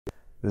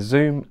The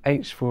Zoom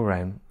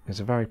H4n is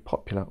a very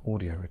popular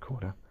audio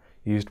recorder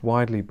used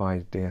widely by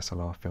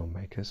DSLR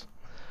filmmakers,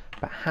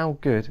 but how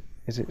good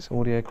is its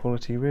audio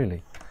quality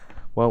really?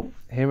 Well,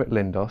 here at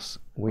Lindos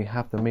we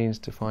have the means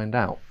to find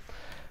out.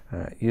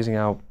 Using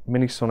our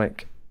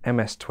Minisonic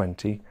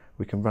MS20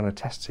 we can run a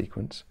test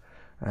sequence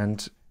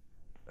and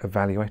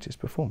evaluate its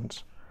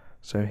performance.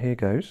 So here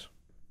goes.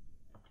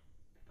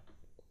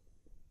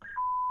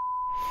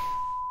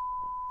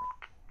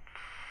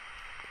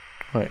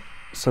 Right,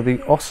 so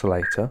the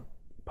oscillator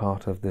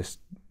part of this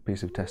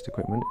piece of test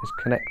equipment is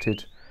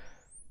connected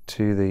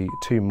to the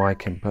two mic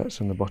inputs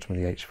on the bottom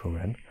of the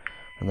H4n,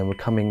 and then we're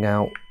coming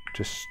out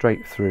just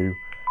straight through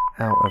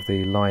out of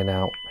the line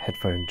out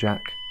headphone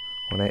jack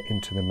on it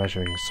into the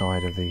measuring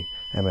side of the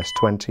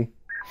MS20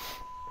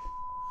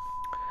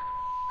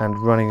 and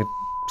running a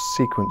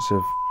sequence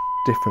of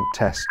different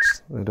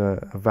tests that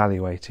are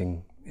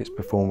evaluating its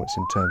performance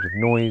in terms of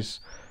noise,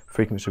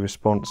 frequency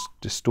response,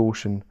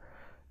 distortion,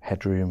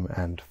 headroom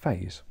and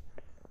phase.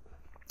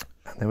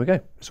 And there we go,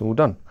 it's all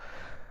done.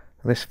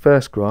 This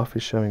first graph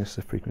is showing us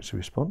the frequency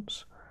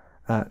response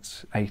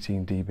at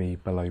 18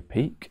 dB below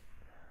peak,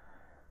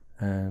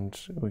 and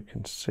we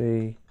can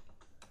see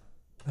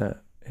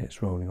that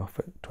it's rolling off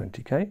at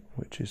 20k,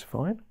 which is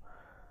fine.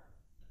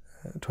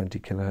 20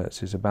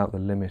 kilohertz is about the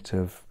limit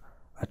of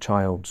a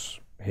child's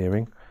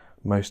hearing.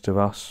 Most of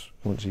us,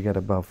 once you get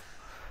above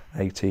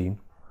 18,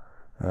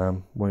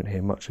 won't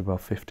hear much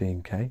above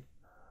 15k.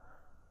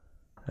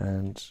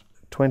 And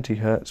 20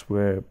 hertz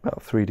we're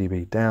about 3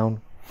 dB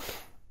down,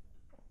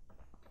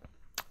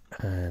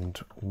 and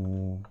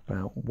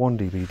about 1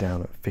 dB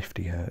down at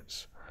 50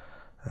 hertz,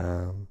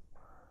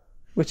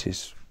 which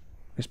is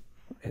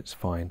it's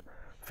fine.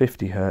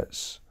 50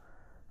 hertz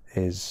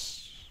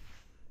is,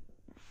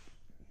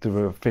 there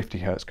are 50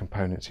 hertz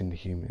components in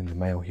the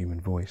male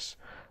human voice.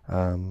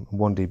 1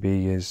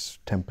 dB is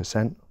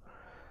 10%,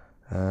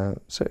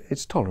 so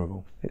it's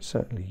tolerable. It's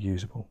certainly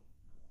usable.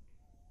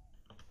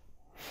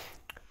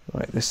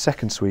 Right, this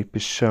second sweep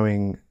is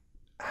showing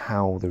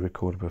how the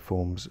recorder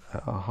performs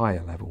at a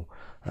higher level,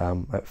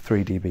 at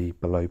 3 dB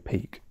below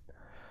peak.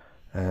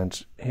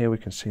 And here we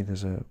can see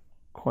there's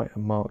quite a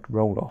marked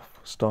roll-off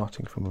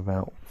starting from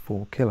about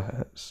 4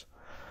 kilohertz.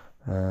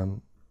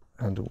 And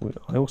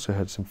I also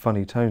heard some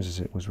funny tones as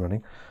it was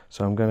running,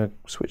 so I'm going to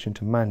switch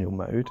into manual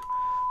mode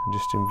and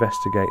just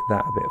investigate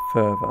that a bit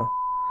further.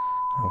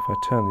 And if I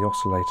turn the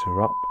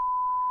oscillator up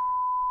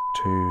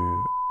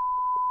to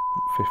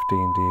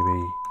 15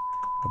 dB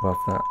above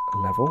that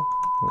level,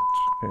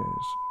 which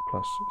is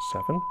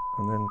 +7,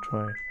 and then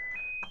try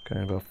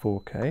going above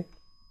 4k.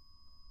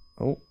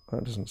 Oh,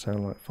 that doesn't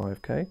sound like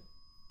 5k.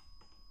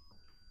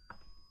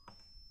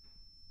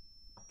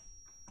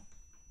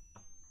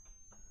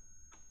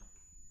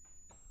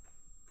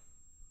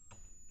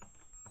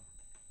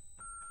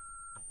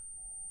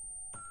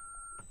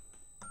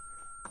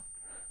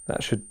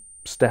 That should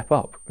step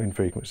up in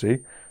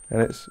frequency,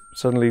 and it's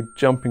suddenly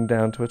jumping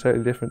down to a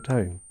totally different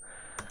tone.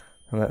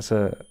 And that's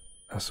a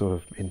sort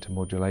of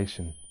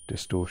intermodulation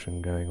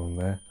distortion going on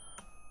there.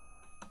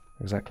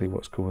 Exactly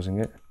what's causing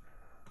it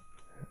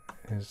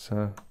is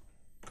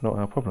not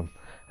our problem.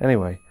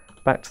 Anyway,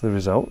 back to the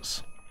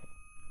results.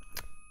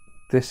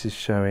 This is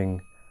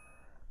showing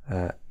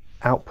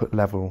output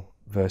level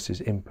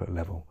versus input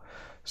level.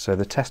 So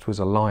the test was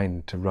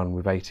aligned to run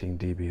with 18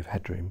 dB of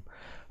headroom,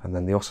 and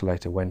then the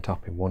oscillator went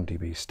up in 1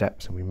 dB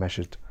steps, and we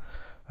measured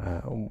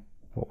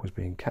what was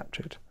being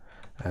captured.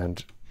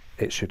 And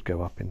it should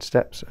go up in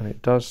steps, and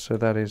it does, so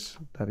that is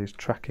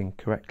tracking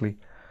correctly,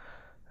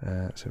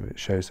 so it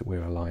shows that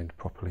we're aligned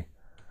properly.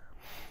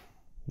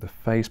 The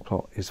phase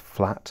plot is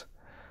flat.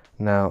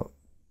 Now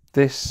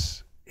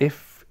this,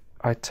 if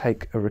I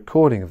take a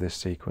recording of this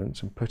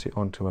sequence and put it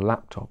onto a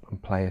laptop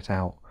and play it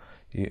out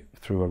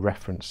through a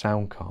reference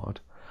sound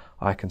card,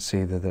 I can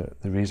see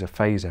that there is a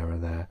phase error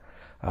there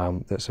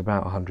that's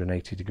about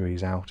 180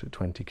 degrees out at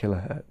 20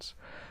 kilohertz,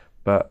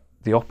 but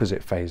the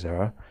opposite phase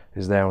error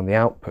is there on the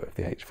output of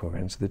the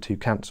H4n, so the two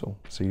cancel,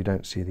 so you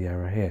don't see the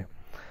error here.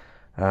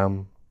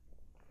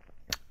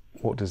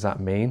 What does that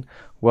mean?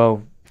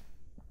 Well,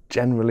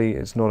 generally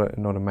it's not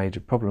a major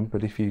problem,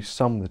 but if you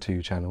sum the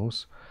two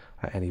channels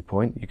at any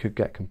point, you could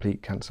get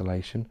complete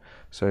cancellation.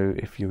 So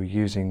if you were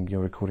using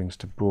your recordings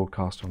to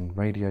broadcast on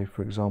radio,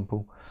 for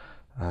example,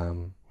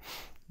 and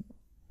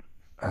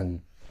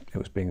it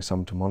was being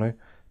summed to mono,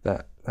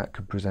 that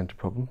could present a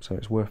problem, so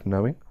it's worth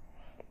knowing.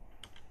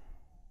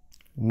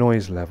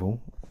 Noise level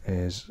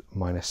is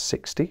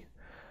 -60,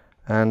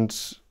 and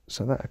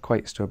so that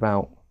equates to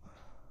about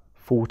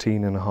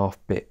 14.5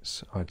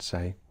 bits, I'd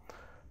say.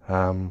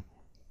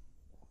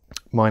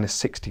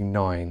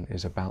 -69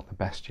 is about the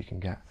best you can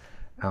get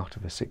out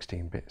of a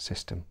 16-bit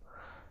system,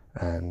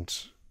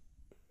 and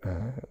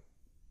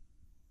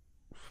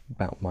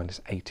about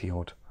 -80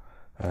 odd.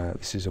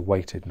 This is a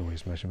weighted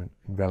noise measurement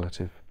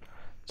relative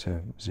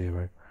to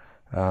 0.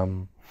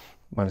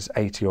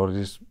 -80 odd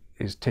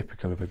is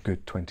typical of a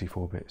good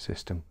 24-bit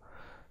system.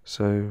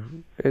 So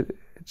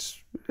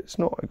it's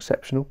not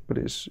exceptional, but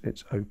it's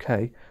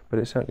okay, but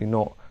it's certainly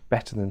not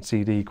better than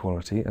CD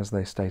quality, as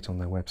they state on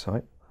their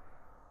website.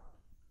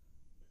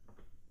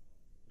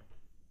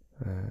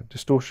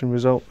 Distortion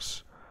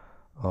results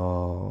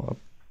are,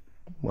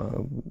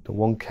 well, the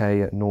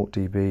 1K at 0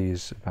 dB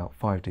is about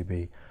 5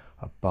 dB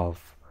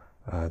above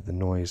the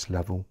noise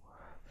level,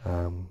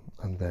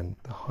 and then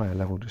the higher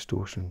level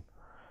distortion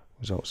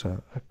results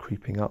are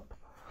creeping up.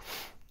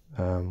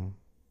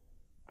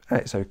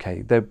 It's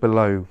okay, they're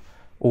below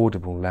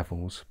audible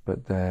levels,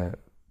 but they're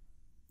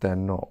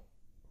not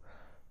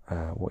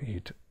what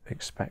you'd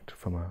expect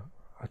from a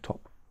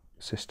top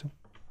system.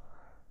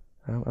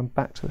 And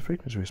back to the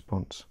frequency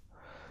response.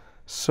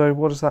 So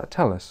what does that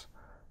tell us?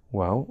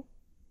 Well,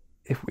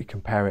 if we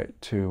compare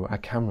it to a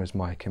camera's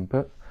mic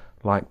input,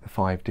 like the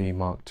 5D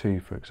Mark II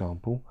for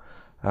example,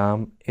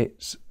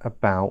 it's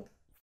about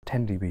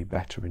 10 dB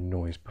better in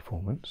noise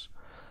performance,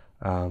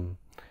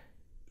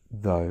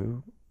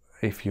 though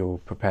if you're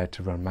prepared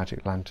to run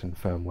Magic Lantern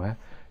firmware,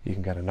 you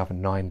can get another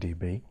 9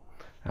 dB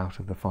out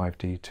of the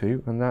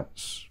 5D2, and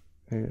that's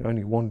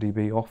only 1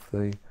 dB off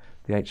the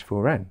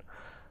H4n.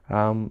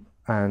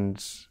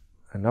 And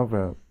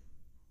another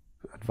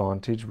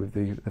advantage with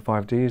the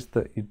 5D is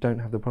that you don't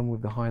have the problem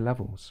with the high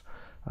levels,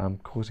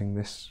 causing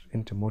this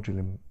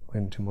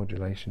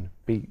intermodulation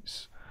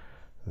beats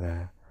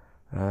there.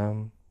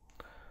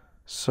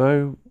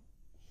 So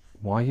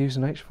why use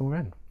an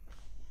H4n?